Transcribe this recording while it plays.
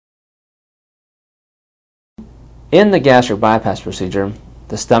In the gastric bypass procedure,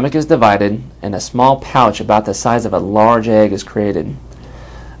 the stomach is divided and a small pouch about the size of a large egg is created.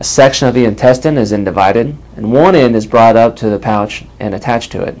 A section of the intestine is then divided and one end is brought up to the pouch and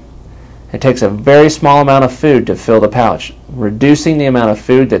attached to it. It takes a very small amount of food to fill the pouch, reducing the amount of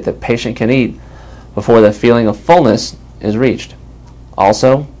food that the patient can eat before the feeling of fullness is reached.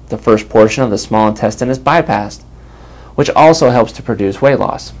 Also, the first portion of the small intestine is bypassed, which also helps to produce weight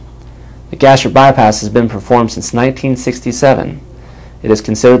loss. The gastric bypass has been performed since 1967. It is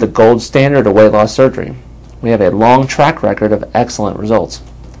considered the gold standard of weight loss surgery. We have a long track record of excellent results.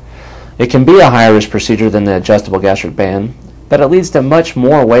 It can be a higher risk procedure than the adjustable gastric band, but it leads to much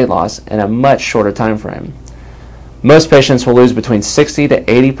more weight loss in a much shorter time frame. Most patients will lose between 60 to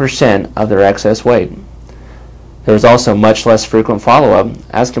 80% of their excess weight. There is also much less frequent follow-up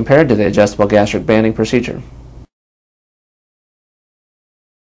as compared to the adjustable gastric banding procedure.